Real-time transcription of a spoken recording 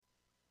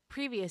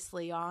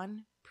Previously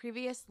on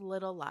Previous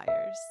Little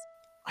Liars.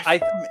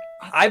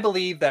 I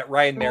believe that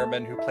Ryan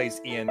Merriman, who plays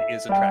Ian,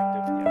 is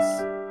attractive.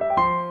 Yes.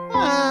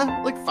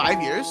 Like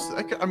 5 years.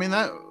 I mean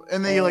that,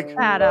 and they like.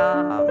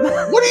 Adam.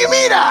 What do you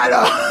mean,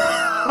 Adam?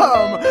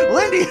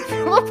 Lindy, if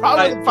you have a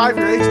problem with 5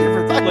 year age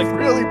difference, I like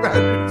really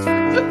bad.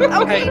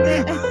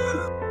 Okay.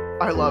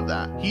 I love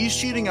that. He's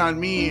cheating on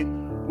me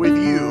with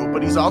you,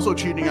 but he's also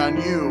cheating on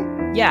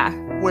you. Yeah.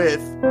 With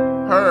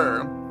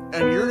her,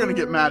 and you're gonna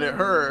get mad at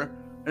her.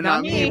 And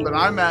not me, but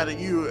I'm mad at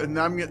you, and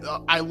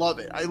I love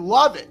it. I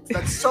love it.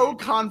 That's so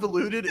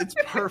convoluted. It's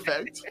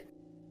perfect.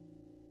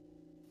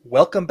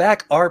 Welcome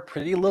back, our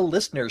pretty little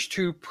listeners,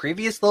 to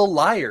Previous Little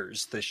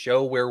Liars, the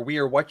show where we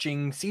are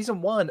watching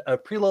season 1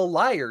 of Pretty Little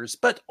Liars,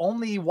 but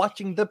only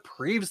watching the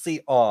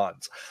previously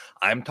ons.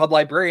 I'm Todd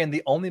Librarian,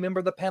 the only member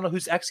of the panel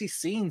who's actually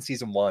seen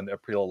season 1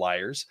 of Pretty Little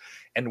Liars.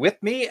 And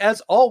with me, as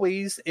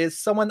always, is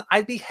someone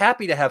I'd be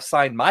happy to have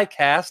sign my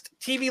cast,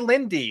 TV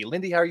Lindy.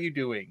 Lindy, how are you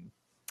doing?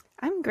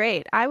 I'm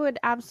great. I would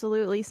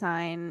absolutely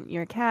sign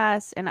your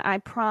cast, and I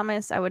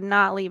promise I would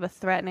not leave a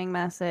threatening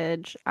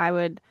message.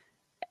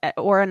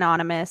 Or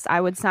anonymous. I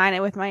would sign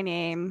it with my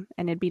name,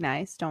 and it'd be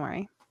nice. Don't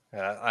worry.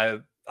 I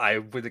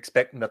would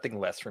expect nothing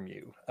less from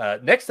you.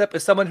 Next up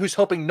is someone who's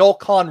hoping Noel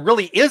Kahn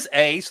really is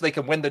A, so they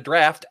can win the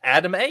draft,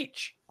 Adam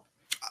H.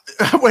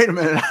 Wait a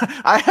minute.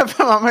 I have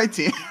him on my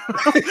team.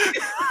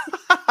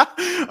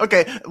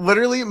 Okay,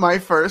 literally my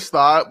first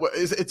thought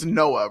is it's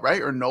Noah,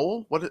 right? Or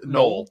Noel? What?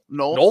 Noel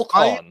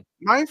Kahn.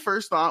 My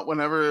first thought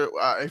whenever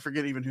I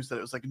forget even who said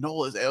it was like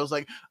Noel is A. I was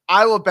like,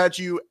 I will bet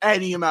you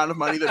any amount of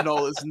money that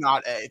Noel is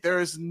not A. There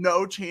is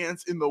no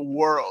chance in the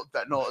world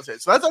that Noel is A.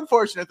 So that's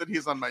unfortunate that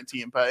he's on my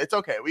team, but it's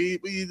okay.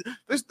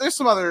 There's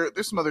some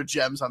other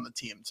gems on the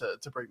team to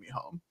bring me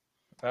home.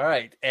 All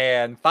right,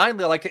 and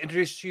finally, I'd like to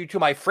introduce you to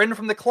my friend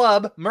from the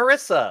club,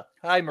 Marissa.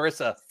 Hi,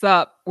 Marissa. What's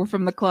up? We're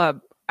from the club.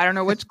 I don't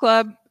know which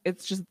club.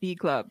 It's just the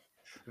club.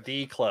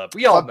 The club.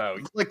 We all know.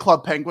 Like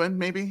Club Penguin,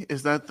 maybe?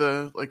 Is that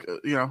the,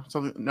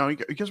 something? No, you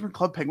guys were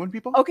Club Penguin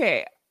people?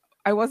 Okay.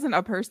 I wasn't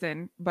a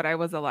person, but I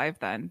was alive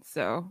then.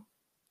 So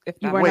if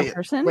you weren't a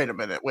person? Wait a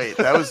minute. Wait,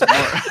 that was more...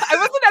 I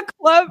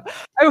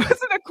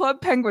wasn't a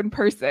Club Penguin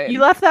person. You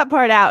left that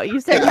part out. You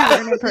said you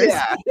weren't a person.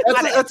 Yeah,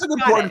 that's an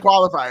important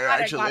qualifier,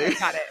 actually.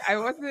 Got it. I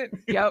wasn't.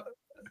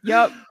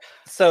 Yep.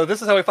 So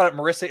this is how we found out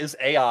Marissa is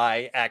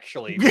AI,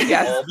 actually.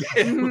 Yes.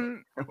 I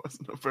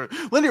wasn't a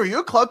person. Lindy, were you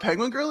a Club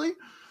Penguin girly?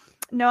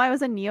 No, I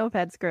was a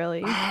Neopets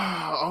girly.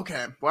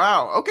 Okay.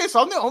 Wow. Okay, so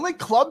I'm the only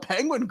Club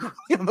Penguin girly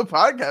on the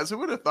podcast. Who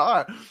would have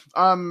thought?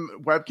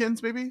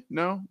 Webkins, maybe?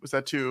 No? Was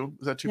that too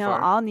far? No,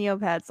 all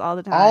Neopets all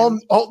the time.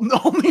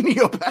 Only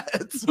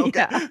Neopets.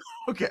 Okay. Yeah.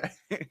 Okay.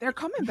 They're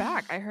coming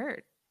back, I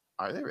heard.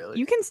 Are they really?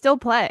 You can still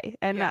play,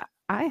 and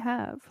I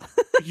have.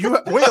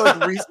 Wait,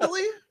 like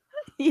recently?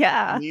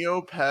 Yeah.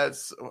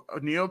 Neopets.com.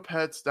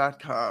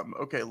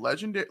 Okay,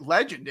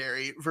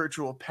 legendary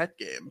virtual pet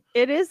game.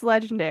 It is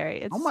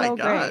legendary. It's oh my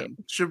god. Great.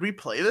 Should we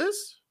play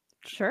this?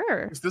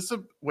 Sure. Is this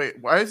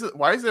why is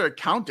there a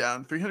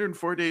countdown?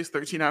 304 days,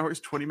 13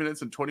 hours, 20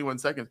 minutes, and 21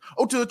 seconds.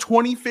 Oh, to the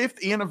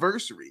 25th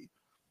anniversary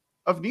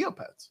of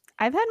Neopets.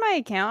 I've had my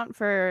account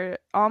for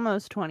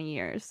almost 20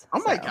 years.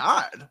 Oh my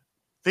god.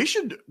 They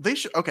should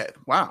okay.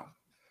 Wow.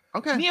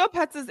 Okay.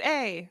 Neopets is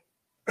A.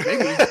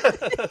 Maybe.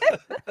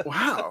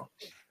 Wow.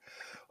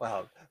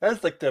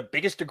 That's like the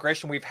biggest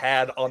digression we've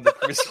had on the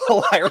Previous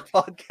Little Liar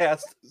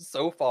podcast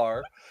so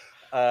far.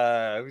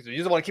 We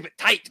usually want to keep it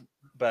tight,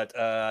 but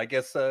I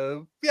guess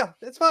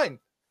it's fine.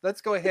 Let's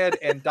go ahead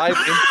and dive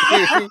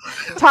into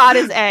Todd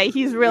is A.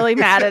 He's really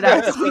mad at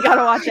us. We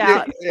gotta watch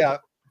out. Yeah.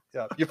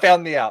 You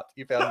found me out.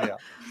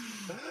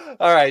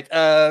 All right.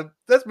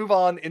 Let's move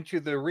on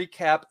into the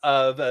recap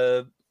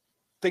of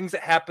things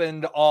that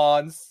happened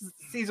on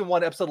season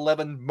 1, episode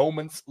 11,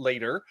 moments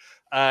later.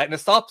 And it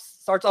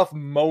starts off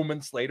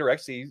moments later.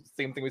 Actually,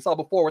 same thing we saw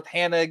before with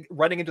Hannah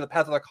running into the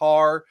path of the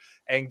car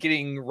and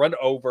getting run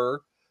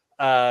over.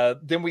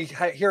 Then we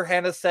hear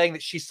Hannah saying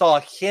that she saw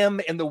him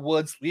in the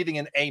woods leaving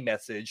an A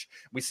message.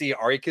 We see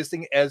Arya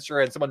kissing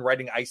Ezra and someone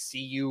writing "I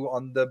see you"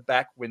 on the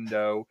back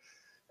window.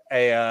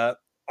 Arya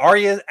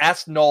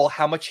asks Noel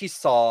how much he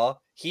saw.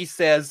 He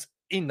says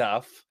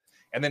enough.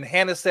 And then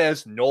Hannah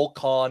says Noel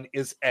Kahn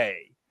is A.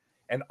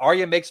 And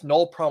Arya makes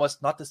Noel promise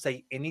not to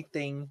say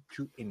anything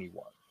to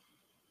anyone.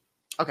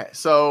 Okay,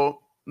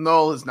 so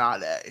Noel is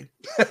not A.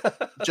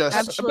 Just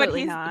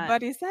absolutely not.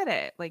 But he said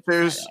it. Like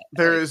there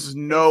is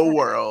no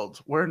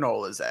world where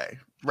Noel is A,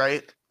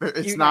 right?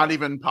 It's not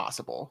even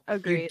possible.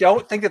 Agreed. You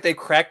don't think that they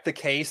cracked the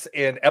case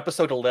in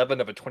episode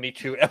 11 of a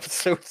 22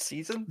 episode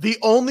season? The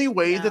only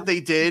way that they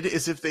did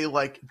is if they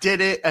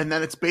did it and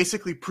then it's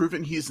basically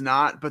proven he's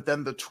not, but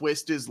then the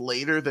twist is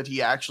later that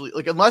he actually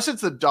unless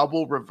it's a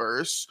double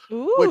reverse,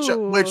 which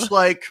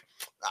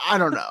I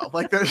don't know.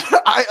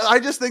 I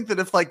just think that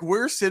if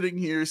we're sitting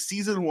here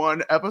season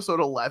 1 episode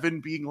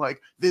 11 being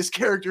this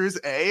character is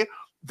A,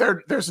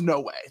 there's no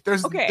way.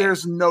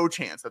 There's no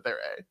chance that they're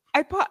A.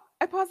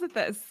 I posit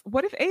this.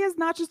 What if A is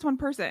not just one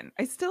person?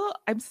 I'm still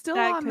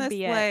that on this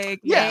A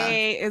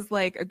is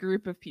a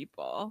group of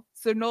people.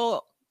 So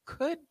Noel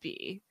could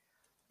be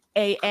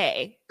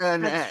AA.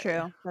 That's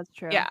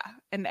true. Yeah,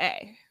 an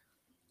A.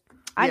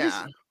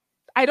 Yeah.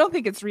 I don't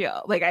think it's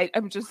real. Like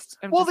I'm just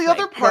Well, the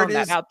other part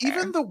is out there.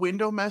 even the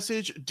window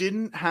message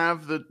didn't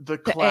have the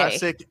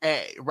classic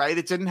A, right?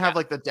 It didn't have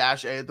like the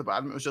dash A at the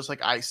bottom. It was just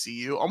like I see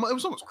you. It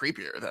was almost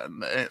creepier than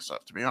the A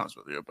stuff, to be honest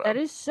with you. But That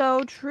is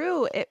so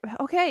true.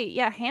 Okay,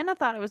 yeah, Hannah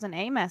thought it was an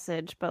A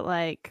message, but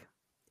like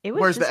it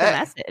was Where's just the a A?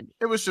 message.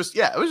 It was just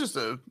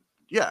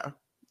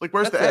like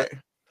where's That's the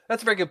A?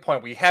 That's a very good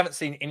point. We haven't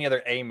seen any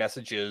other A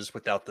messages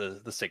without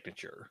the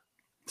signature.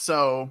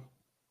 So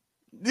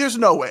there's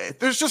no way.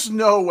 There's just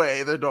no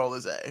way that Noel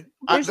is A.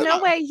 There's no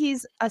way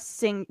he's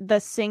the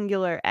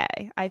singular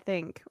A. I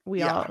think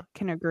we all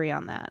can agree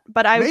on that.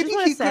 But I maybe just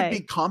want to say could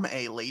become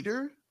A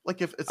later.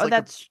 Like if it's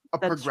that's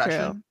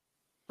progression. true.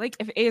 Like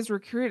if A is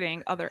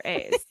recruiting other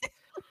A's,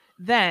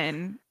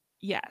 then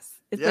yes,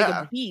 it's like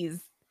a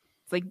bees.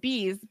 It's like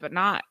bees, but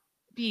not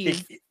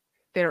bees.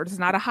 There's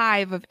not a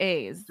hive of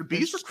A's. Do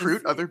bees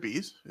recruit other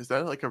bees? Is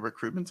that like a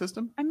recruitment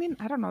system? I mean,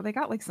 I don't know. They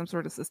got like some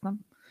sort of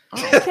system.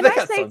 Oh. Can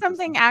I say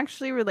something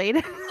actually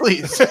related?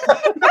 Please.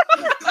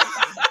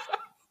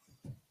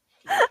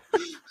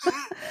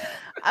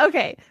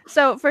 Okay,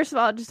 so first of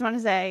all, I just want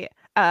to say,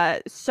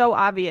 so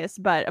obvious,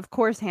 but of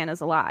course Hannah's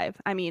alive.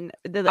 I mean,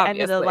 the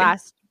end of the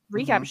last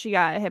recap, she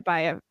got hit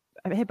by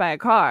a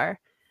car,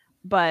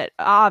 but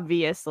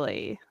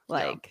obviously,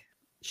 like,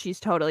 she's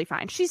totally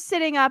fine. She's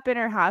sitting up in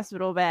her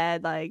hospital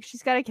bed, like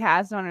she's got a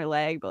cast on her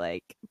leg, but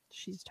like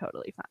she's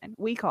totally fine.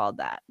 We called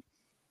that.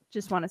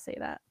 Just want to say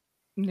that.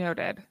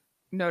 Noted.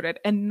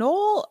 And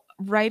Noel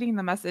writing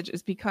the message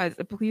is because,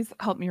 please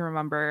help me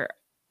remember,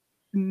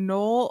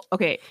 Noel,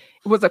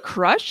 was a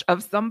crush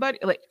of somebody,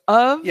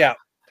 Arya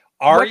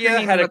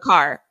had a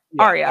car.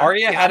 Yeah,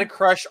 Arya had a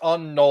crush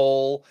on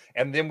Noel,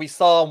 and then we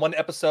saw one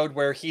episode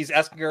where he's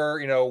asking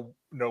her,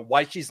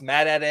 why she's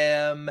mad at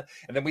him,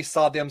 and then we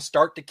saw them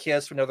start to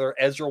kiss whenever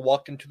Ezra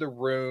walked into the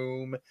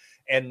room,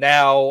 and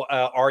now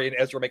Arya and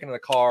Ezra are making in a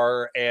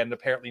car, and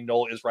apparently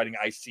Noel is writing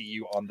 "I see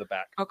you" on the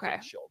back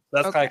windshield.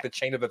 That's kind of like the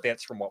chain of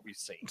events from what we've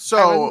seen.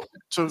 So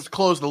to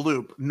close the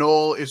loop,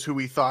 Noel is who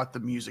we thought the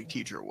music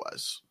teacher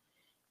was.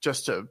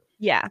 Just to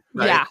right?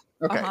 Yeah.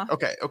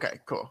 Okay,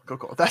 cool.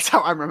 That's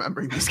how I'm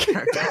remembering these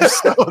characters.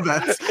 So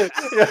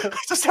I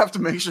just have to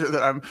make sure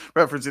that I'm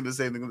referencing the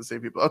same thing with the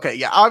same people. Okay,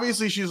 yeah,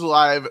 obviously she's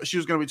alive. She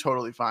was gonna be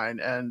totally fine.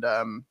 And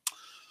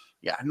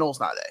Noel's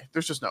not A.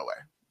 There's just no way.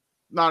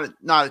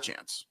 Not a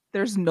chance.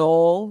 There's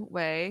no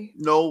way.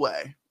 No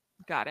way.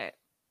 Got it.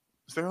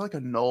 Is there like a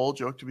Noel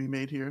joke to be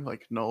made here?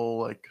 Like Noel,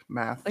 like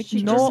math? Like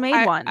she just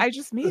made one. I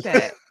just made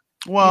it.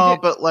 Well,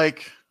 but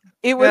like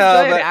it was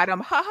good, Adam.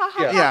 Ha ha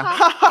ha. Yeah.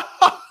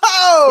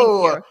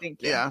 Oh,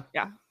 thank you. Yeah.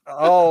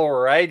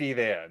 Alrighty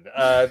then.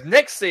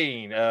 Next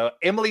scene.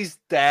 Emily's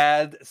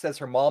dad says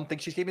her mom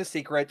thinks she's keeping a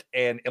secret,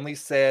 and Emily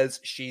says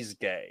she's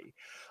gay.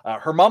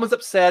 Her mom is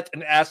upset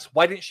and asks,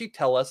 why didn't she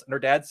tell us? And her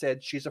dad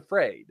said she's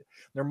afraid.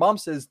 And her mom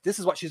says this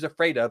is what she's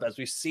afraid of, as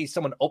we see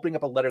someone opening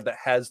up a letter that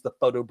has the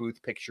photo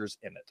booth pictures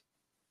in it.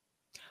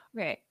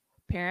 Okay.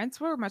 Parents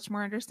were much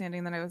more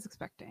understanding than I was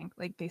expecting.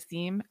 Like, they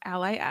seem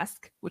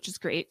ally-esque, which is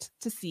great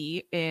to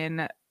see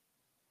in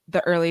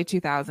the early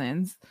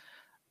 2000s.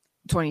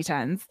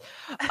 2010s.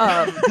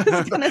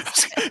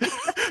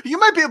 You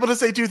might be able to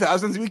say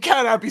 2000s. We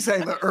cannot be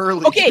saying the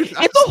early. Okay, 2000s.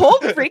 it's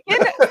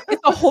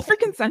a whole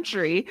freaking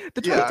century.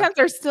 The 2010s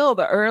are still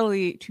the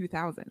early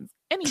 2000s.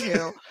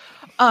 Anywho,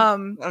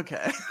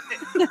 okay,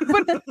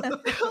 but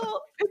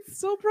it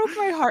still broke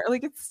my heart.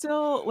 Like, it's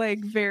still like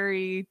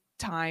very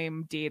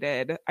time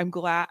dated. I'm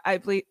glad I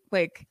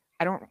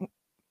don't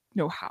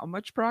know how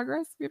much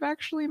progress we've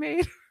actually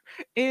made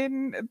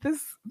in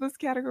this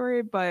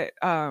category, but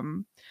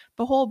the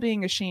whole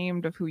being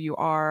ashamed of who you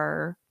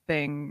are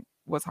thing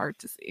was hard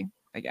to see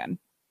again.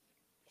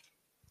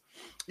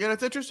 Yeah, and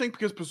it's interesting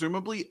because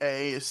presumably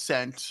A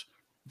sent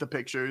the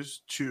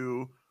pictures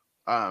to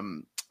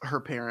her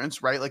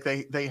parents, right? Like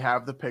they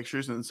have the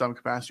pictures in some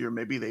capacity, or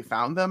maybe they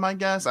found them. I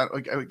guess I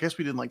guess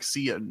we didn't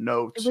see a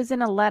note. It was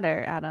in a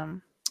letter,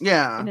 Adam.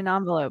 Yeah, in an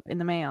envelope in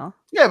the mail.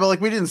 Yeah, but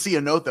we didn't see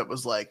a note that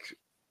was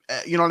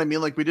you know what I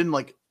mean? We didn't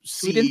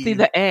see. We didn't see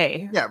the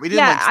A. Yeah, we didn't.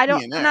 Yeah,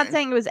 I'm not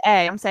saying it was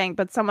A. I'm saying,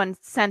 but someone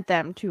sent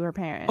them to her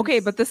parents. Okay,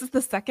 but this is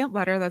the second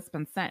letter that's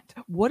been sent.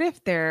 What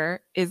if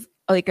there is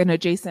an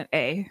adjacent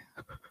A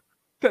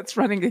that's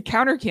running a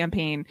counter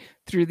campaign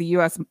through the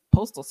U.S.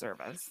 Postal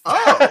Service?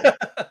 Oh,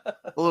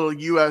 a little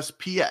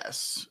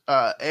USPS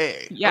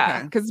A.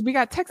 Yeah, because we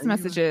got text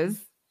messages.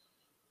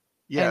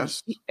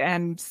 Yes,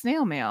 and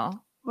snail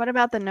mail. What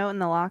about the note in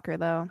the locker,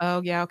 though?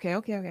 Oh yeah.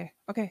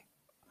 Okay.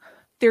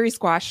 Theory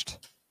squashed.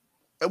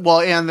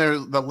 Well, and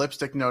there's the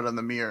lipstick note on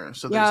the mirror.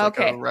 So there's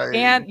a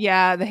writing. And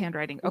the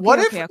handwriting. Okay,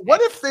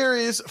 what if there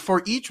is,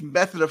 for each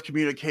method of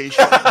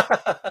communication,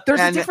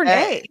 there's a different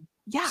A?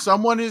 Yeah.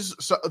 Someone is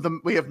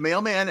we have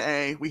mailman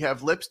A, we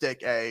have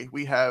lipstick A,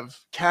 we have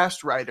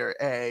cast writer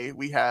A,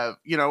 we have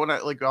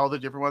all the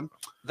different ones.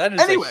 That is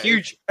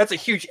that's a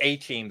huge A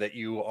team that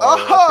you are.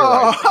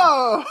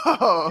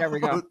 Oh, there we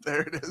go.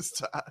 There it is,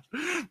 Todd.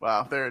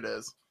 Wow, there it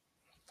is.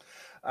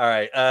 All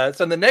right.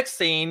 So in the next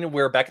scene,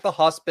 we're back at the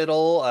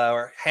hospital.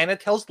 Hannah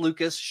tells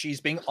Lucas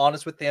she's being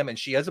honest with him and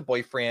she has a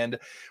boyfriend.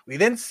 We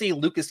then see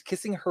Lucas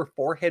kissing her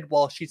forehead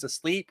while she's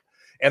asleep,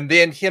 and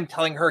then him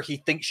telling her he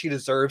thinks she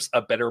deserves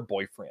a better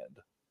boyfriend.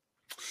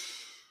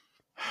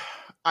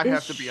 I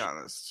have to be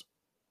honest.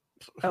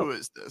 Who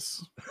is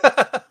this?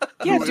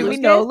 Yeah, Who do we is-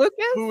 know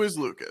Lucas? Who is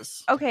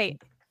Lucas? Okay.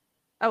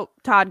 Oh,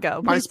 Todd, go.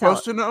 Am I Please tell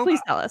supposed to know? Please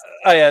tell us.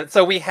 Oh yeah,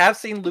 so we have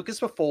seen Lucas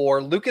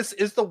before. Lucas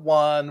is the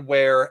one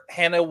where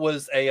Hannah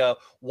was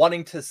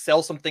wanting to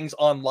sell some things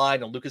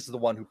online, and Lucas is the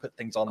one who put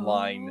things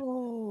online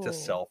to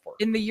sell for.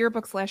 In the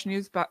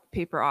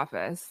yearbook/newspaper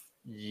office.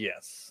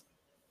 Yes.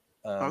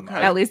 Okay.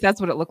 At least that's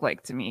what it looked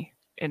like to me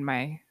in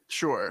my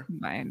Sure.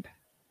 mind.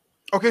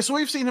 Okay, so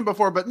we've seen him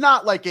before, but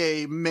not like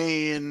a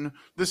main.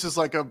 This is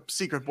like a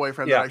secret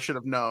boyfriend that I should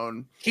have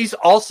known. He's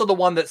also the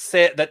one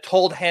that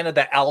told Hannah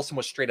that Allison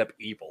was straight up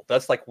evil.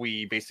 That's like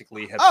we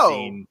basically have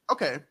seen.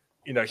 Okay.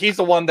 You know, he's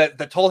the one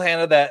that told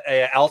Hannah that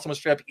Allison was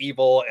straight up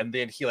evil, and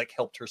then he like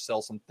helped her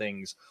sell some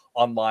things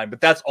online.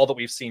 But that's all that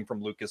we've seen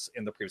from Lucas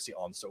in the previously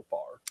on so far.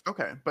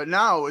 Okay, but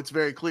now it's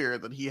very clear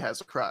that he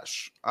has a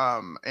crush,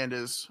 and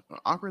is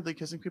awkwardly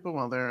kissing people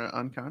while they're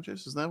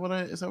unconscious. Is that what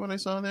I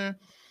saw there?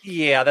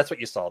 Yeah, that's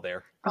what you saw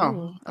there.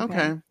 Oh,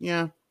 okay.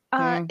 Yeah.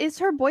 Is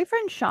her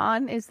boyfriend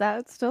Sean? Is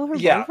that still her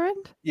Yeah.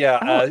 boyfriend?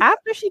 Yeah.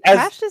 After she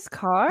crashed his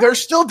car? They're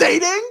still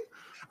dating?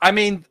 I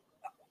mean,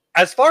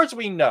 as far as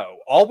we know,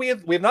 we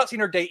have not seen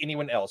her date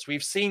anyone else.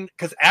 We've seen,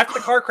 because after the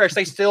car crash,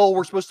 they still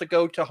were supposed to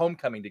go to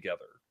homecoming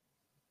together.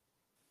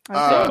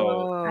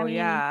 Oh,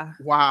 yeah.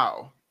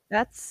 Wow.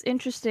 That's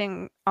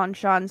interesting on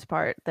Sean's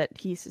part that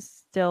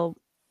he's still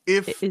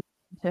is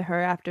to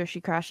her after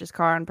she crashed his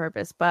car on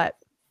purpose. But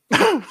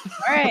all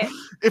right,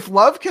 if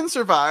love can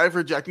survive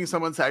rejecting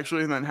someone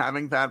sexually and then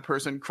having that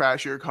person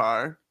crash your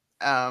car,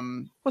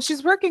 well,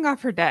 she's working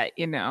off her debt,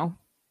 you know.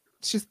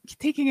 She's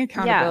taking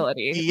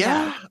accountability.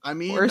 Yeah. I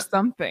mean, or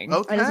something.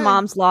 Okay. At his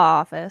mom's law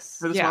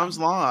office. At his mom's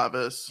law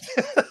office.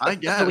 I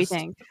guess.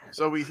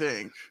 So we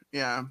think.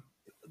 Yeah.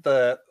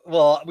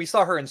 We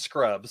saw her in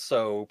scrubs,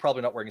 so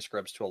probably not wearing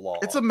scrubs to a law.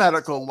 It's a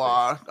medical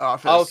law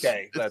office.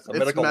 Okay, that's a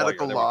medical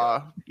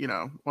law. You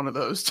know, one of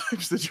those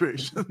type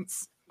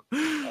situations. All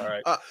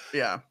right.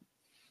 Yeah.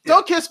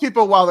 Don't kiss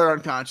people while they're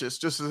unconscious,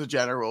 just as a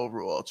general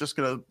rule. Just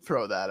gonna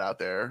throw that out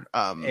there.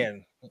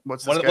 And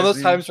what's one of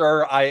those times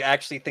where I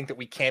actually think that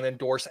we can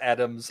endorse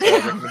Adam's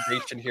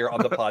recommendation here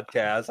on the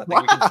podcast. I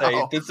think we can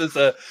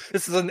say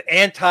this is an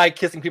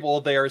anti-kissing people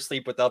while they are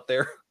asleep without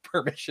their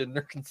permission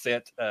or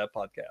consent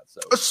podcast. So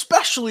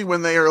especially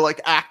when they are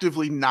like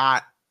actively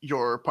not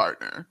your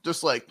partner,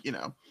 just like, you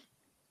know,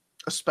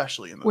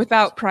 especially in those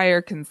without cases.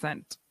 prior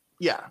consent.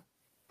 Yeah,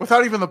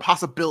 without even the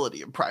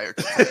possibility of prior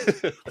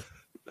consent.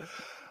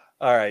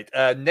 All right.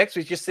 Next,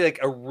 we just see like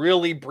a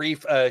really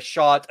brief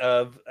shot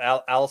of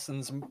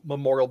Allison's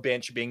memorial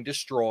bench being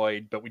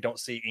destroyed, but we don't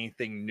see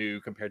anything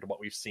new compared to what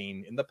we've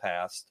seen in the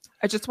past.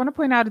 I just want to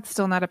point out it's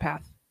still not a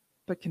path,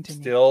 but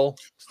continue.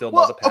 Still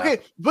not a path.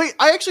 Okay, but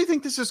I actually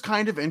think this is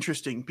kind of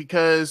interesting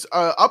because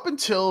up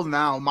until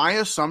now, my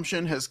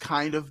assumption has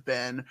kind of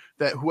been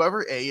that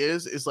whoever A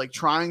is like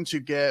trying to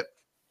get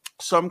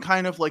some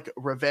kind of like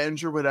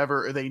revenge or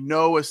whatever, or they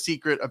know a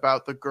secret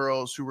about the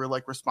girls who were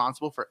like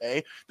responsible for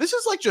A. This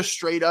is like just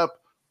straight up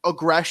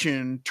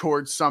aggression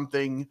towards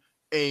something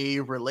A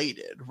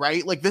related,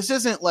 right? Like this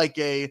isn't like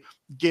a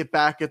get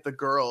back at the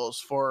girls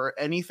for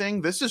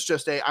anything. This is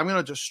just I'm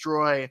going to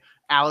destroy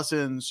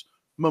Allison's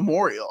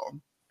memorial.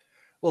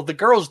 Well, the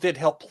girls did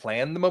help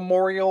plan the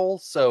memorial,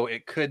 so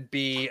it could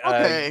be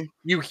okay.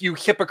 You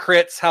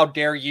hypocrites, how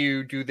dare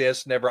you do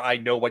this? Never, I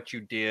know what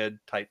you did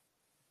type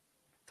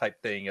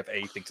thing. If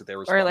A thinks that they're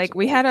responsible, or like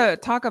we had a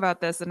talk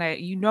about this, and I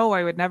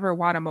would never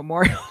want a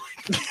memorial.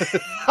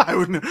 I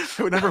would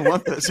never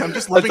want this. I'm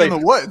just living in the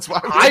woods.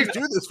 Why would you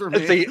do this for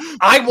me?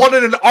 I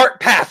wanted an art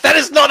path. That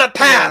is not a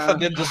path.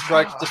 And then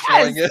destroying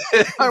it.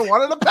 I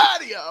wanted a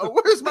patio.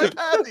 Where's my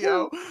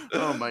patio?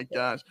 Oh my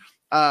gosh.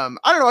 I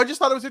don't know. I just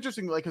thought it was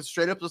interesting, like a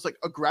straight up just like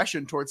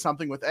aggression towards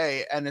something with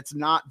A, and it's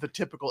not the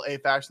typical A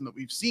fashion that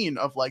we've seen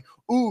of like,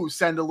 ooh,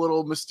 send a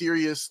little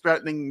mysterious,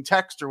 threatening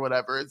text or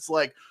whatever. It's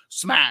like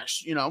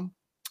smash, you know.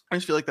 I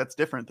just feel like that's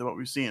different than what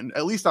we've seen,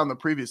 at least on the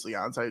previously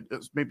ons.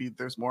 Maybe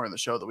there's more in the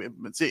show that we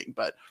haven't been seeing,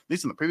 but at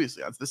least in the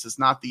previously ons, this is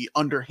not the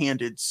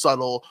underhanded,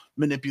 subtle,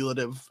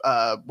 manipulative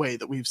way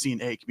that we've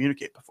seen A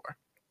communicate before.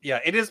 Yeah,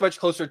 it is much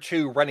closer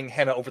to running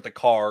Hannah over the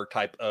car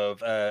type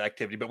of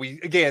activity. But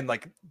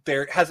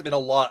there hasn't been a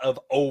lot of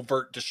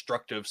overt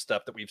destructive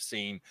stuff that we've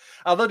seen.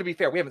 Although, to be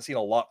fair, we haven't seen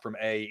a lot from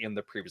A in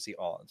the previously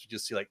ons. We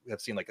just have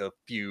seen like a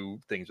few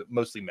things, but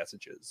mostly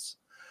messages.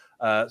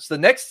 So the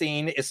next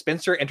scene is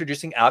Spencer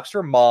introducing Alex to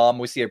her mom.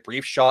 We see a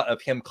brief shot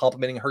of him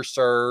complimenting her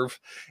serve.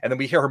 And then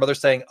we hear her mother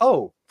saying,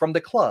 "Oh, from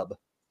the club."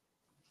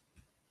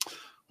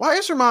 Why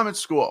is her mom at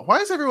school?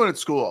 Why is everyone at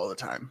school all the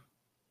time?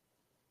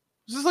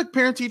 Is this like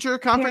parent-teacher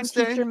conference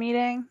day? Parent-teacher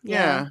meeting?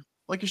 Yeah.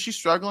 Like, is she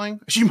struggling?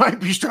 She might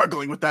be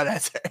struggling with that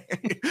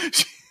essay.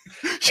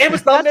 It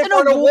was nominated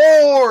That's for an an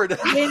award.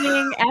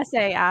 Winning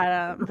essay,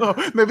 Adam.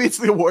 Oh, maybe it's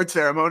the award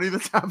ceremony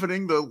that's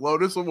happening, the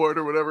Lotus Award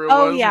or whatever it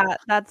Oh was. yeah,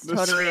 that's This-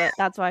 totally it.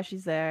 That's why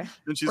she's there.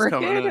 And she's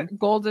coming in. Orchid,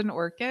 golden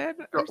orchid.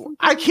 Or something?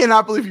 I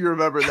cannot believe you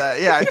remember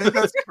that. Yeah, I think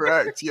that's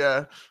correct.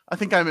 Yeah, I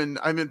think I'm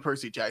in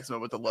Percy Jackson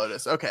with the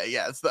Lotus. Okay,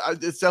 yeah,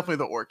 it's definitely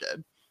the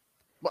orchid.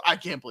 Well, I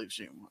can't believe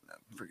she won that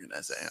freaking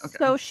essay. Okay,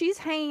 So she's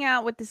hanging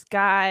out with this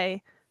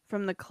guy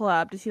from the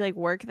club. Does he like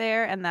work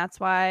there? And that's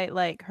why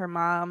like her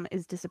mom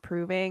is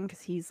disapproving because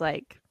he's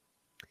like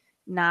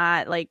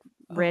not like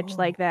rich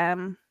like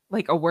them.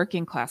 Like a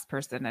working class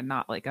person and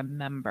not like a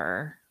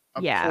member.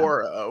 a yeah.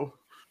 Poro.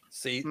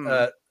 See,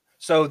 Hmm.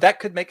 so that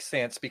could make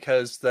sense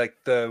because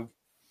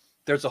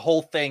there's a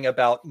whole thing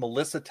about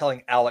Melissa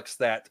telling Alex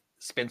that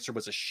Spencer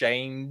was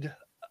ashamed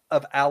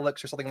of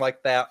Alex or something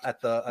like that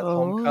at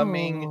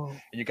homecoming, Oh.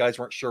 and you guys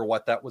weren't sure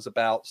what that was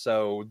about.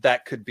 So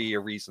that could be a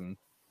reason.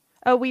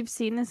 Oh, we've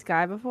seen this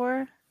guy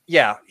before.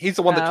 Yeah, he's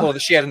the one that Oh. told her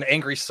that she had an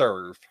angry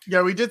serve.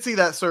 Yeah, we did see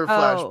that serve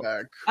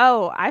flashback.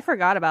 Oh, I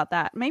forgot about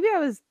that. Maybe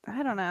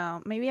I don't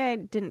know. Maybe I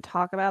didn't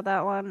talk about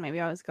that one. Maybe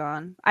I was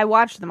gone. I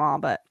watched them all,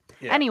 but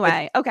Yeah,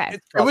 anyway, okay.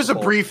 it's It was a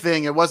possible. brief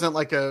thing. It wasn't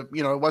like a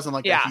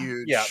Yeah.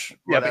 huge.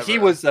 Yeah, but he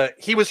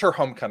was her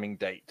homecoming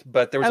date.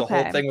 But there was a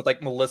Okay. whole thing with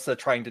like Melissa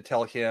trying to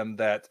tell him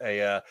that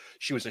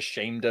she was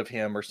ashamed of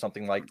him or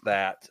something like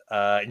that,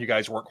 and you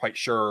guys weren't quite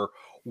sure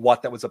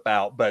what that was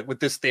about. But with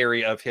this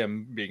theory of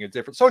him being a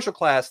different social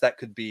class, that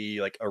could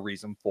be like a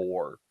reason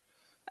for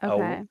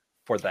Okay.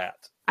 for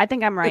that. I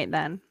think I'm right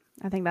then.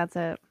 I think that's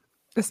it.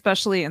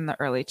 Especially in the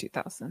early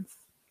 2000s.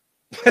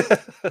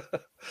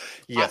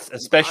 Yes,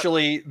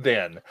 especially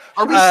then.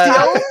 Are we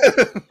Uh,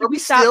 still? Are we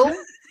Stop. still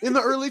in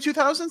the early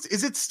 2000s?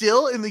 Is it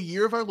still in the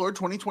year of our Lord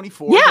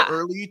 2024? Yeah. The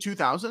early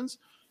 2000s.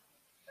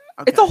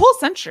 It's a whole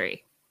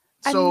century.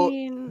 So, I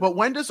mean, but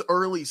when does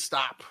early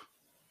stop?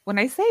 When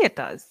I say it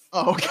does.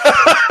 Oh, okay.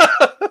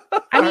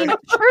 I mean, Alright.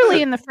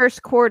 surely in the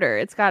first quarter,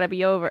 it's got to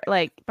be over.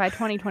 Like by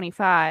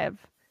 2025.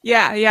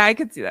 Yeah, I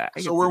could see that.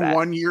 I So could see we're that.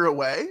 1 year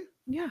away.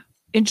 Yeah.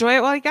 Enjoy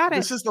it while you got it.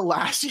 This is the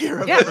last year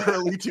of Yeah. the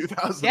early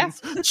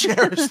 2000s.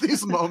 Cherish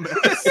these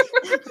moments.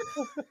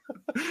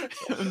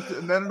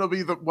 and then it'll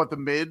be the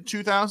mid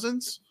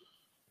 2000s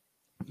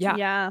Yeah.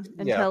 Yeah.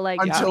 Until Yeah.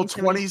 like until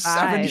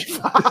 2075.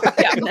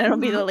 2075. And then it'll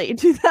be the late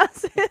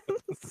 2000s.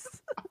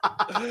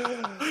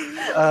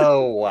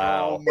 Oh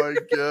wow. Oh my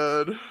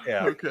god.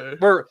 Yeah. Okay.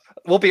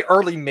 We'll be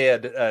early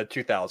mid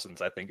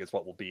 2000s, I think, is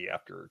what we'll be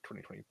after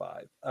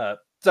 2025.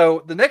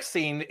 So the next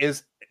scene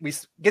is we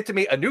get to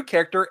meet a new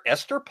character,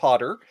 Esther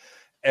Potter,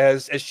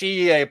 as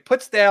she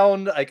puts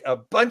down like a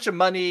bunch of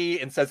money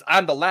and says,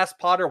 "I'm the last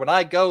Potter. When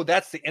I go,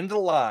 that's the end of the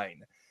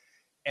line."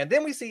 And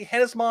then we see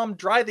Hannah's mom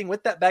driving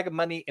with that bag of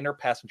money in her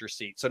passenger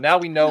seat. So now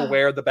we know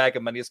where the bag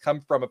of money has come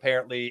from.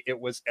 Apparently, it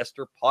was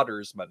Esther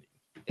Potter's money.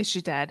 Is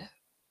she dead?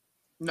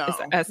 No. Is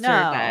Esther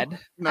No. dead?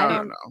 No, no,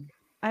 don't- no.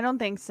 I don't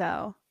think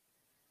so.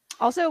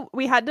 Also,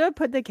 we had to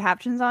put the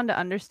captions on to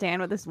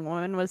understand what this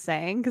woman was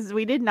saying because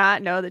we did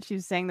not know that she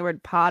was saying the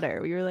word Potter.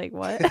 We were like,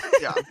 what?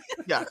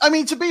 Yeah. I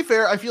mean, to be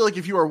fair, I feel like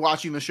if you are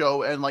watching the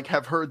show and like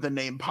have heard the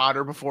name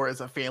Potter before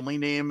as a family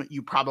name,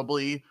 you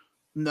probably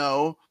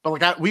know. But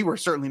like we were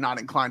certainly not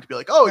inclined to be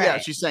like, oh yeah,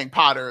 Right. she's saying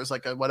Potter is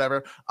like a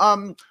whatever.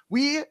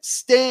 We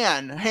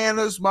stan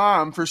Hannah's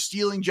mom for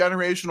stealing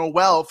generational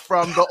wealth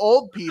from the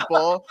old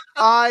people.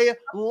 I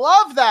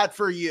love that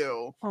for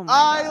you. Oh my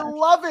I gosh.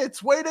 love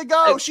it. Way to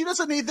go. She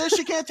doesn't need this.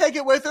 She can't take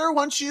it with her.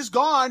 Once she's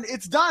gone,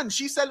 it's done.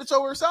 She said it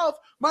so herself.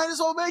 Might as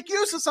well make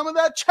use of some of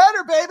that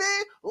cheddar, baby.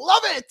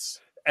 Love it.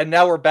 And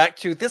now we're back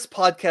to this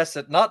podcast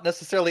that not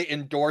necessarily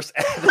endorse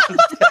Adam's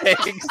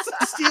takes.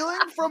 Stealing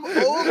from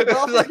old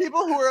wealthy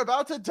people who are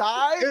about to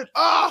die.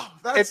 Oh,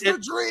 that's the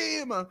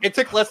dream. It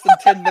took less than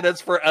 10 minutes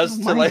for us Oh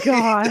to my like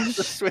gosh.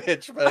 to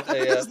switch, but That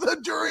is the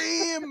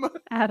dream.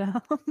 Adam.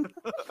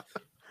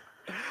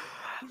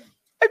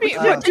 I mean, Did who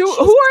she are the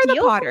steal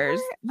from Potters?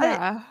 her?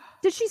 Yeah.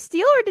 Did she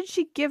steal or did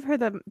she give her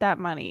that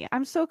money?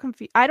 I'm so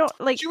confused. I don't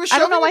like. She was I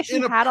don't know shoving why it she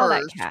in a had all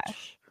that purse.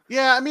 cash.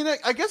 Yeah, I mean,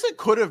 I guess it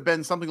could have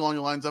been something along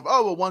the lines of,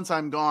 oh, well, once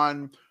I'm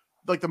gone,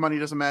 like the money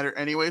doesn't matter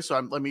anyway, so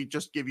let me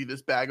just give you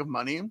this bag of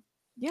money.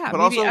 Yeah. But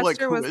Maybe also, like,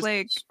 Esther who was is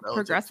like this relative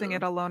progressing to?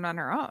 it alone on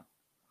her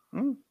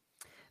own.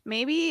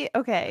 Maybe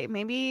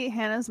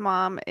Hannah's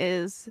mom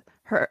is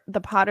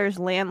the Potter's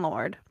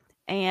landlord,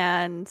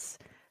 and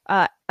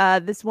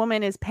this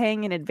woman is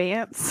paying in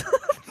advance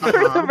for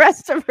the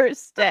rest of her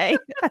stay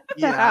at the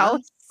Yeah.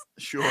 house.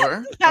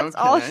 Sure. That's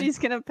all okay. she's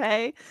gonna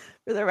pay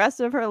for the rest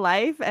of her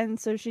life, and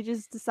so she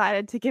just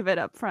decided to give it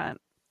up front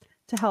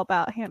to help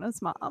out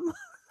Hannah's mom.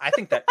 I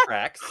think that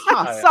tracks.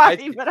 I'm I-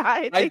 sorry, I- but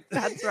I think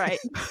that's right.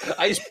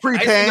 I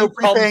Prepaying, no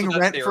problems prepaying with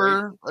that rent theory.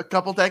 for a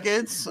couple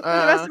decades. For the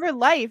rest of her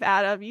life,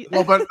 Adam.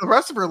 Well, but the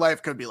rest of her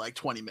life could be like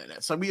 20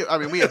 minutes. So we have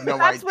no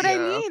That's idea. what I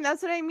mean.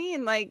 That's what I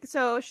mean. Like,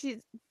 so she's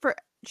for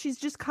she's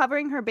just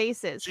covering her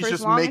bases She's for as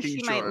just long as making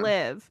she might sure.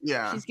 live.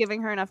 Yeah. She's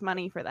giving her enough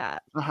money for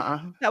that. Uh-huh.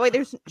 That way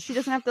she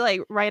doesn't have to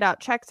like write out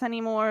checks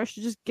anymore.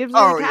 She just gives her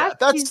Oh the yeah, cash.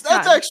 that's she's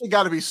done. actually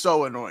got to be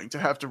so annoying to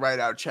have to write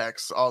out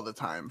checks all the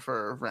time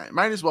for rent.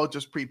 Might as well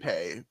just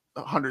prepay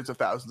hundreds of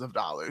thousands of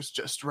dollars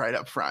just right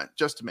up front,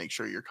 just to make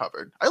sure you're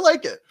covered. I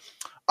like it.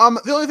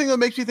 The only thing that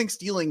makes me think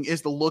stealing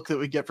is the look that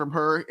we get from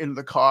her in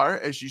the car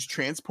as she's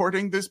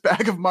transporting this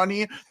bag of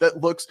money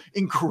that looks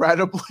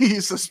incredibly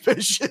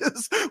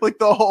suspicious like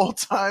the whole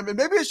time. And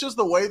maybe it's just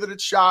the way that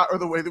it's shot or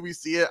the way that we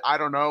see it. I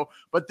don't know.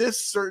 But this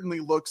certainly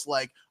looks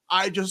like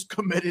I just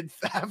committed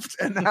theft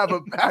and have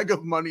a bag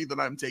of money that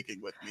I'm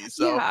taking with me.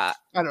 So Yeah.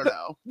 I don't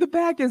know. The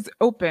bag is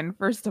open,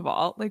 first of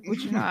all. Like,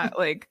 would you not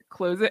like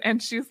close it? And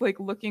she's like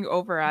looking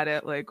over at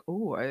it like,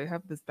 oh, I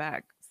have this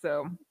bag.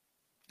 So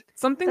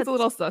something's a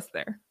little sus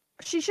there.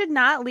 She should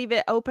not leave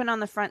it open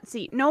on the front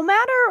seat. No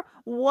matter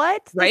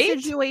what the Right?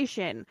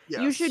 situation,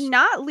 you Yes. should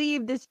not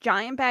leave this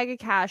giant bag of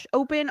cash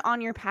open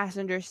on your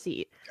passenger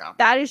seat. Yeah.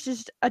 That is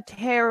just a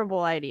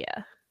terrible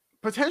idea.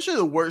 Potentially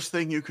the worst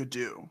thing you could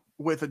do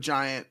with a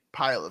giant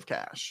pile of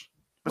cash.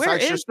 Where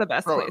Besides is just the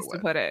best throw it place to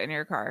away. put it in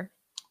your car?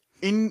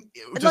 Does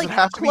Like, it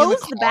have to be in close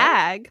the the car?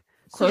 bag.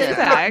 So Close that the it's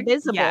not bag.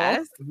 visible.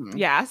 Yes. Mhm.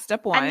 Yeah.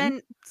 Step one. And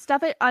then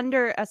stuff it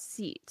under a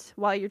seat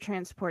while you're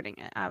transporting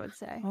it, I would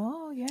say.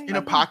 oh yeah. In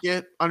a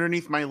pocket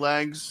underneath my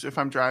legs if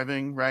I'm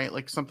driving, right?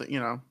 Like something,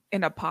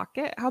 In a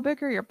pocket? How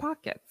big are your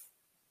pockets?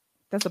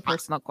 That's a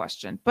personal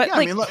question. But Yeah,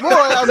 like, I mean, well,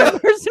 I mean,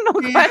 Personal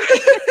I question.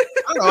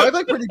 don't know. I have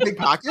like pretty big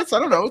pockets. I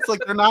don't know. It's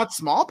like they're not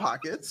small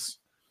pockets.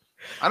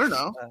 I don't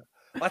know.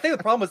 I think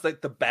the problem was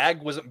that the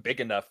bag wasn't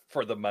big enough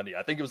for the money.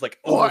 I think it was like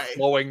Boy.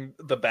 overflowing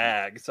the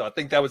bag. So I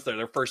think that was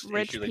their first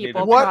Rich issue. They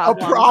people needed. What a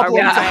problems,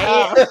 problem to right?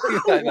 have.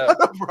 I know.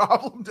 What a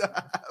problem to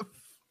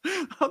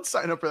have. I'll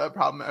sign up for that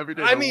problem every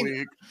day of I the mean,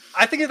 week.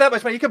 I think it's that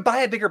much money. You could buy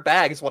a bigger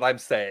bag, is what I'm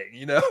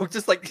saying.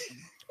 Just like,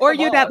 or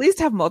come you'd at on. least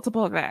have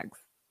multiple bags.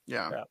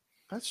 Yeah,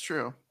 that's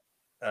true.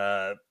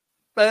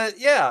 But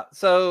yeah.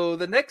 So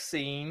the next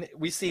scene,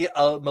 we see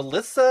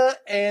Melissa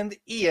and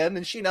Ian,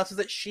 and she announces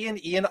that she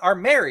and Ian are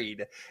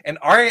married. And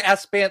Arya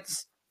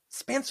asks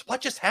Spence,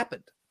 what just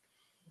happened?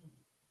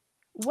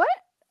 What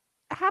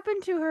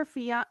happened to her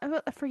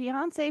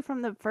fiance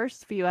from the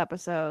first few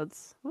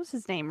episodes? What was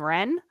his name?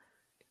 Ren?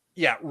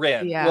 Yeah,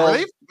 Ren. Yeah.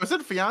 Well, Was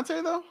it a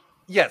fiance though?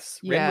 yes,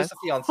 Ren was the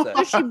fiance.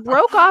 So she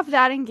broke off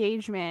that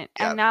engagement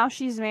Yeah. and now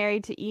she's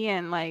married to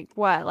Ian like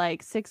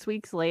 6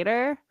 weeks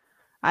later?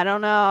 I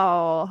don't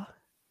know.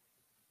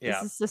 Yeah.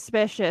 This is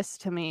suspicious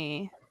to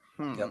me.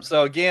 Yep.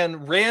 So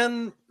again,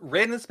 Ren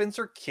and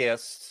Spencer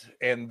kissed,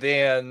 and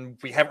then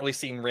we haven't really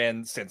seen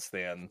Ren since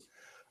then.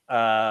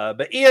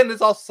 But Ian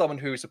is also someone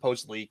who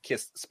supposedly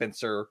kissed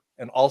Spencer,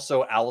 and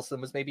also Allison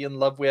was maybe in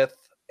love with,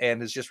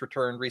 and has just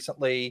returned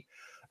recently.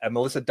 And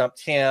Melissa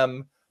dumped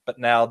him, but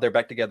now they're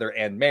back together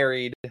and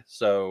married.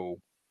 So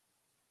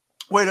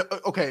Wait,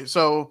 okay,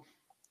 so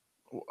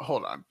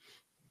hold on.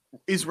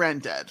 Is Ren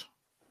dead?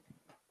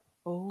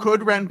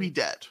 Could Ren be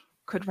dead?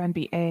 Could Ren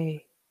be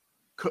A?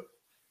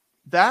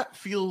 That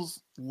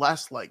feels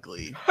less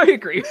likely. I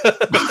agree.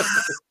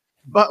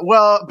 But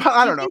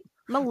I don't know.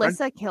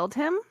 Melissa killed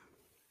him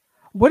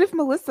What if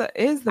Melissa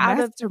is the out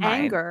mastermind? of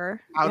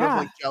anger Out Yeah. of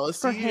like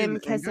jealousy for him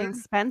and kissing anger?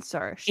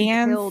 Spencer. She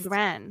And killed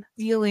Ren.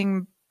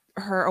 Stealing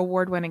her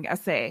award-winning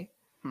essay.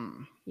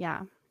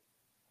 Yeah.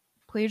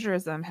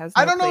 Plagiarism has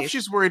I no don't know if place.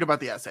 she's worried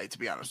about the essay, to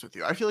be honest with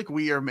you. I feel like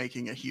we are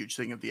making a huge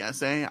thing of the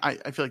essay. I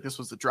feel like this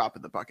was a drop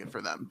in the bucket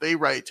for them. They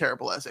write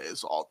terrible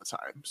essays all the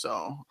time.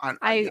 So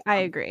I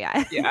agree.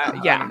 Yeah, Yeah.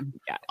 yeah.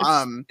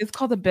 It's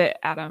called a bit,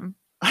 Adam.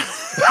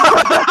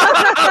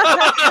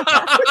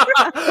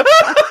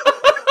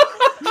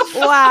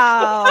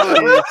 Wow.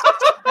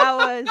 That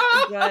was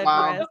good,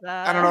 Wow. Marissa.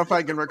 I don't know if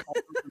I can recover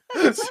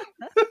from this.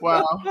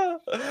 Wow.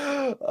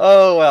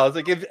 Oh well,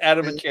 so give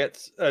Adam a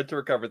chance to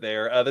recover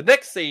there. The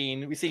next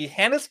scene, we see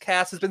Hannah's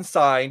cast has been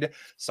signed.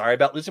 Sorry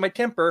about losing my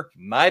temper.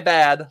 My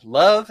bad.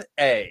 Love,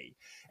 A.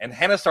 And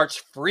Hannah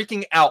starts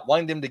freaking out,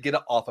 wanting them to get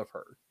it off of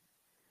her.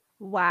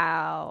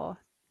 Wow.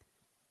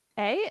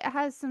 A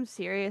has some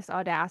serious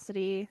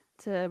audacity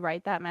to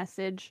write that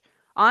message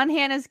on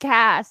Hannah's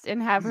cast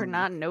and have her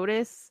not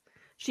notice.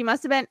 She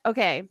must have been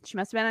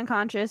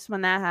unconscious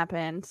when that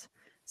happened.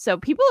 So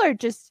people are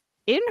just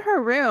in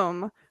her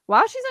room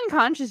while she's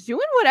unconscious doing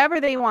whatever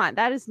they want.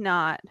 That is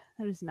not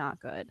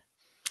good.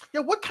 Yeah,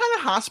 what kind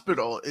of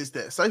hospital is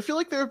this? I feel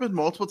like there have been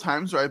multiple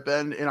times where I've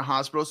been in a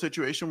hospital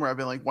situation where I've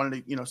been like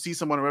wanting to, see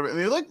someone or whatever, and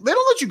they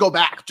don't let you go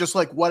back, just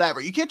like whatever.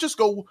 You can't just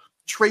go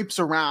traipse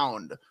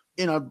around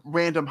in a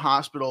random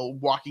hospital,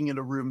 walking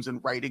into rooms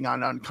and writing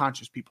on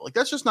unconscious people. Like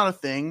that's just not a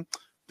thing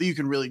that you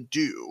can really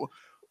do.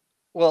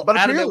 Well, But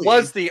Adam, it apparently-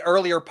 was the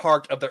earlier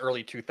part of the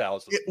early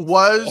 2000s. It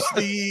was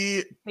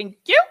the Thank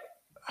you.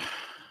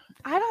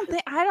 I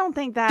don't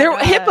think that There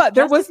HIPAA.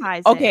 There was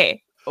justifies it.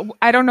 okay.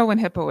 I don't know when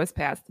HIPAA was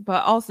passed,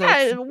 but also Yeah,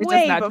 it does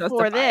way not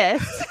before justify it.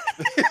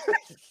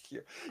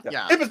 this.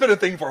 Yeah. It's been a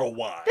thing for a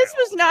while. This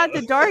was not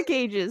the Dark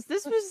Ages.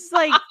 This was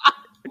like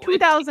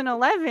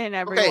 2011,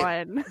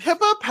 everyone.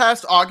 HIPAA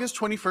passed August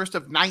 21st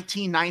of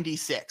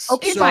 1996.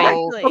 Okay, so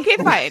Exactly. Okay,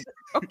 fine.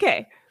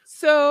 Okay.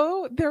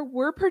 So there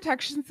were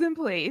protections in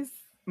place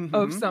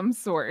of Mhm. some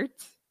sort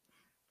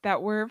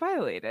that were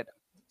violated.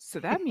 So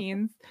that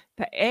means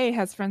that A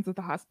has friends at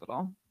the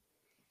hospital.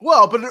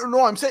 Well, but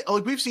no, I'm saying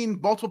like we've seen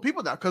multiple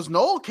people now because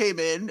Noel came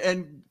in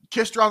and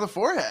kissed her on the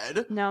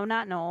forehead, No,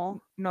 not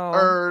Noel. No.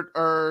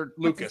 or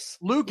Lucas.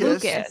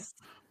 Lucas.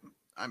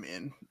 I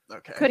mean,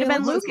 okay. Could have Hey,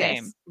 been what's his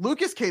Lucas. name?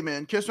 Lucas came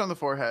in, kissed her on the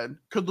forehead.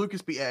 Could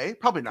Lucas be A?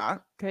 Probably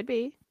not. Could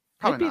be.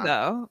 Probably Could be not.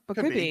 though, but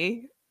Could could be.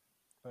 be.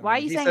 Why are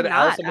you he saying said not,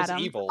 Allison was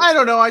Adam? evil. I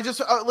don't know. I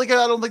just I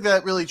don't think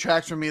that really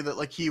tracks for me that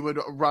like he would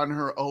run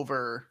her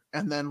over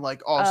and then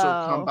like also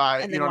come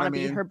by. And You then know what I want to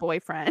be mean? her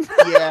boyfriend.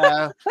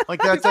 Yeah,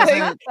 like that It's like,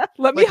 doesn't.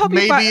 Let me Like help you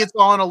maybe find. it's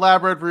all an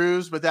elaborate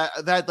ruse, but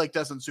that like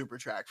doesn't super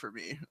track for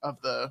me of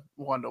the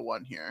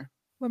 1-to-1 here.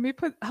 Let me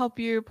help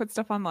you put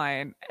stuff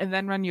online and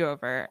then run you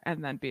over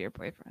and then be your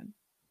boyfriend.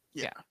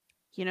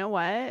 You know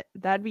what?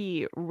 That'd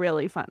be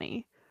really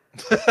funny.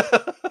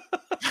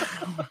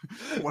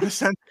 What a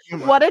sense of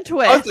humor. What a I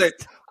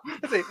twist.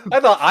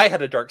 thought I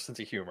had a dark sense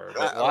of humor,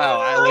 but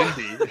wow,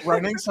 Lindy.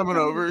 Running someone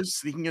over,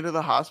 sneaking into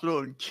the hospital,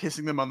 and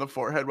kissing them on the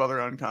forehead while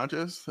they're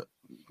unconscious.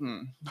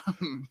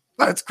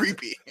 That's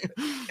creepy.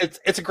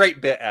 It's a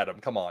great bit, Adam.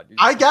 Come on.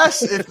 I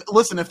guess if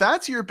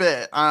that's your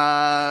bit,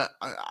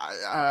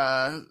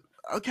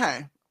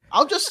 okay.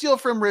 I'll just steal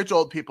from rich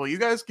old people. You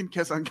guys can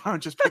kiss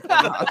unconscious people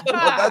in the hospital.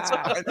 That's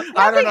fine.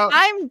 I don't know.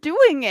 I'm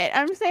doing it.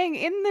 I'm saying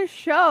in the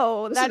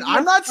show. Listen, that'd be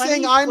I'm a not funny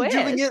saying I'm twist.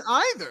 doing it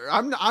either.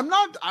 I'm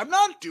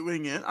not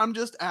doing it. I'm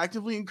just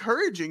actively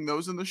encouraging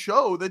those in the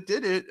show that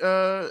did it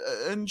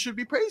and should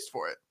be praised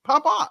for it.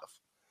 Pop off.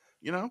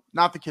 You know,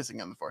 not the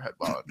kissing on the forehead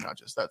while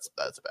unconscious. That's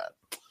bad.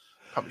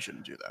 Probably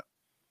shouldn't do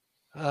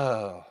that.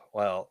 Oh,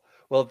 well,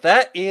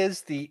 that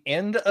is the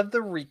end of the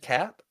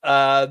recap.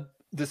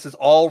 This is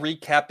all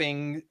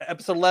recapping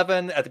episode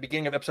 11 at the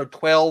beginning of episode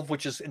 12,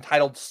 which is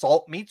entitled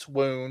Salt Meets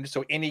Wound.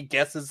 So any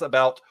guesses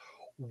about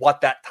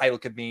what that title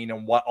could mean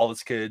and what all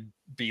this could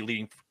be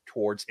leading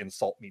towards in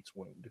Salt Meets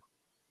Wound?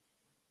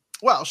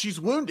 Well,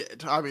 she's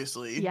wounded,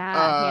 obviously.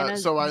 Yeah,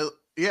 Hannah's- so I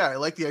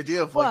like the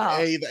idea of Well-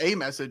 the A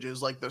message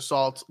is like the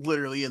salt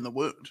literally in the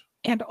wound.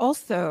 And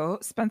also,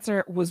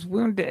 Spencer was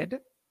wounded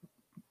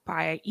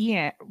by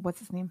Ian. What's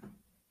his name?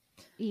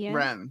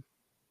 Ian.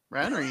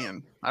 Ren or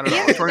Ian? I don't know.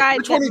 Ian's Which the one, guy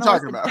which one are you that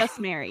talking Melissa about? just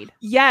married.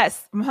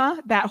 Yes.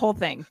 That whole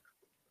thing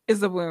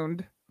is a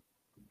wound.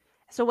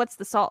 So what's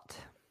the salt?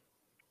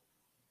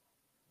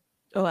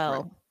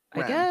 Well, I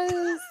Ren.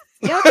 guess.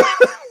 Yep.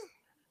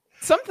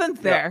 Something's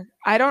there.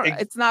 I don't.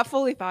 It's not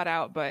fully thought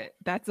out, but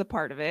that's a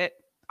part of it.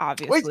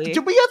 Obviously. Wait,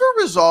 did we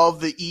ever resolve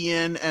the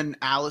Ian and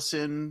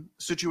Allison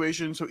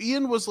situation? So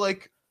Ian was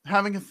like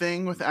having a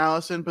thing with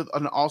Allison, but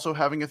and also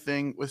having a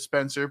thing with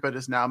Spencer, but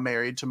is now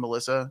married to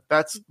Melissa.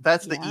 That's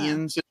the Yeah.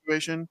 Ian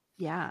situation.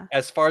 Yeah.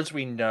 As far as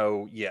we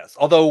know, yes.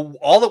 Although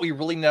all that we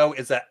really know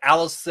is that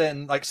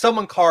Allison, like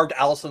someone carved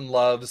Allison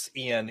loves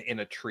Ian in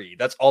a tree.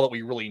 That's all that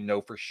we really know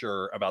for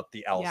sure about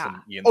the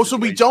Allison Ian. Oh, so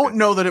we situation. don't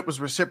know that it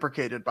was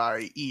reciprocated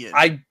by Ian.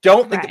 I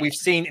don't think that Right. we've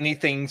seen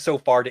anything so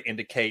far to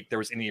indicate there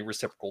was any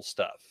reciprocal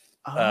stuff.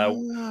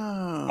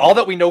 Oh. All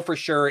that we know for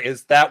sure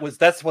is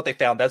that's what they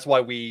found. That's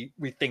why we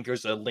think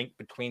there's a link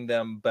between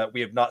them, but we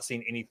have not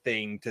seen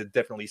anything to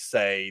definitely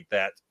say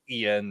that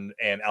Ian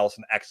and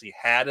Allison actually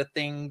had a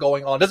thing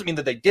going on. Doesn't mean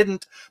that they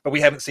didn't, but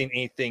we haven't seen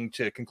anything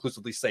to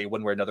conclusively say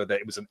one way or another that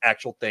it was an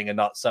actual thing and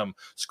not some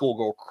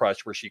schoolgirl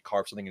crush where she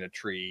carved something in a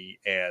tree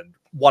and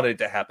wanted it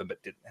to happen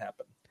but didn't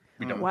happen.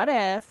 We don't. What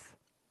if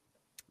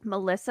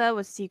Melissa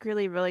was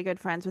secretly really good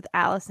friends with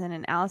Allison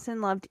and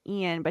Allison loved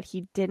Ian, but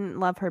he didn't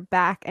love her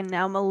back. And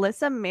now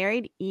Melissa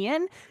married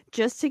Ian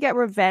just to get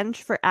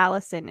revenge for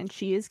Allison. And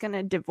she is going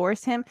to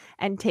divorce him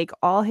and take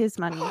all his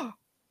money.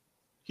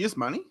 He has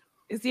money?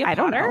 Is he a I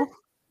don't Potter?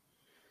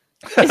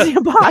 know. Is he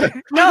a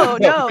Potter?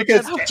 No,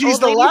 because she's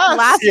old the lady's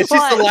last. Yeah, she's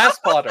the one.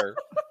 last Potter.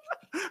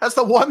 That's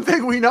the one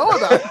thing we know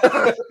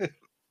about.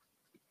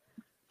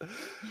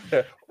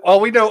 Well,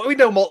 we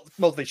know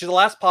mostly she's the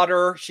last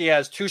Potter. She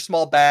has 2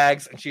 small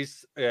bags, and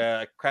she's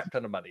a crap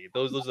ton of money.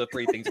 Those are the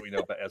 3 things that we know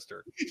about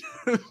Esther.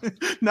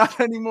 Not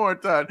anymore,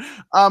 Todd.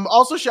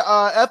 Also,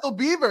 Ethel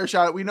Beaver.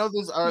 We know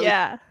this.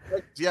 Yeah.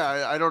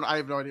 Yeah. I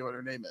have no idea what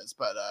her name is,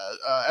 but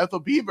Ethel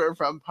Beaver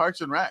from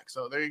Parks and Rec.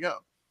 So there you go.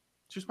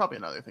 She's probably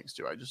in other things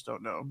too. I just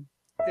don't know.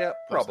 Yeah,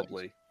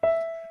 probably.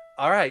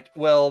 All right.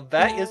 Well,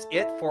 that is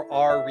it for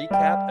our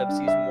recap of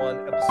season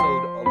 1,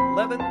 episode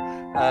 11.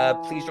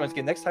 Please join us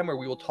again next time where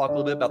we will talk a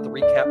little bit about the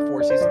recap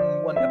for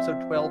season 1, episode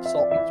 12,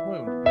 Salt Meets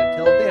Wound.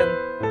 Until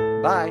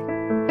then, bye.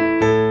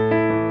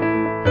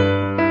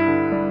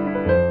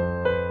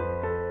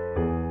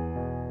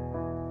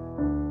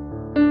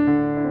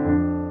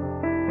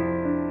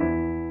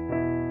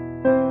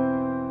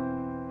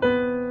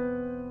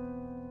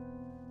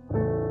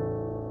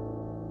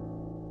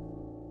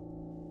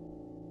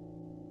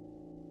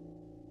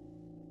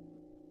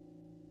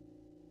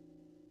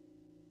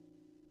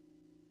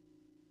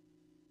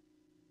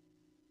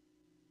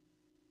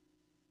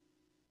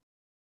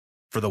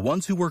 For the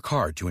ones who work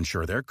hard to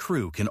ensure their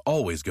crew can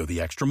always go the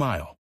extra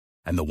mile,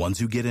 and the ones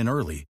who get in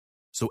early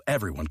so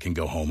everyone can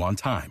go home on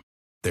time,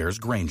 there's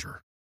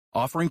Grainger,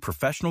 offering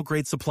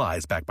professional-grade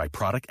supplies backed by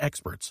product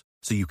experts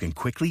so you can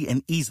quickly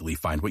and easily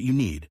find what you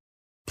need.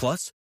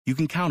 Plus, you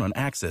can count on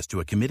access to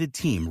a committed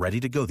team ready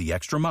to go the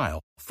extra mile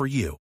for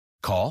you.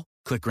 Call,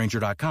 click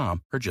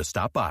Grainger.com, or just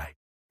stop by.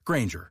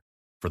 Grainger,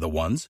 for the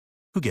ones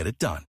who get it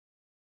done.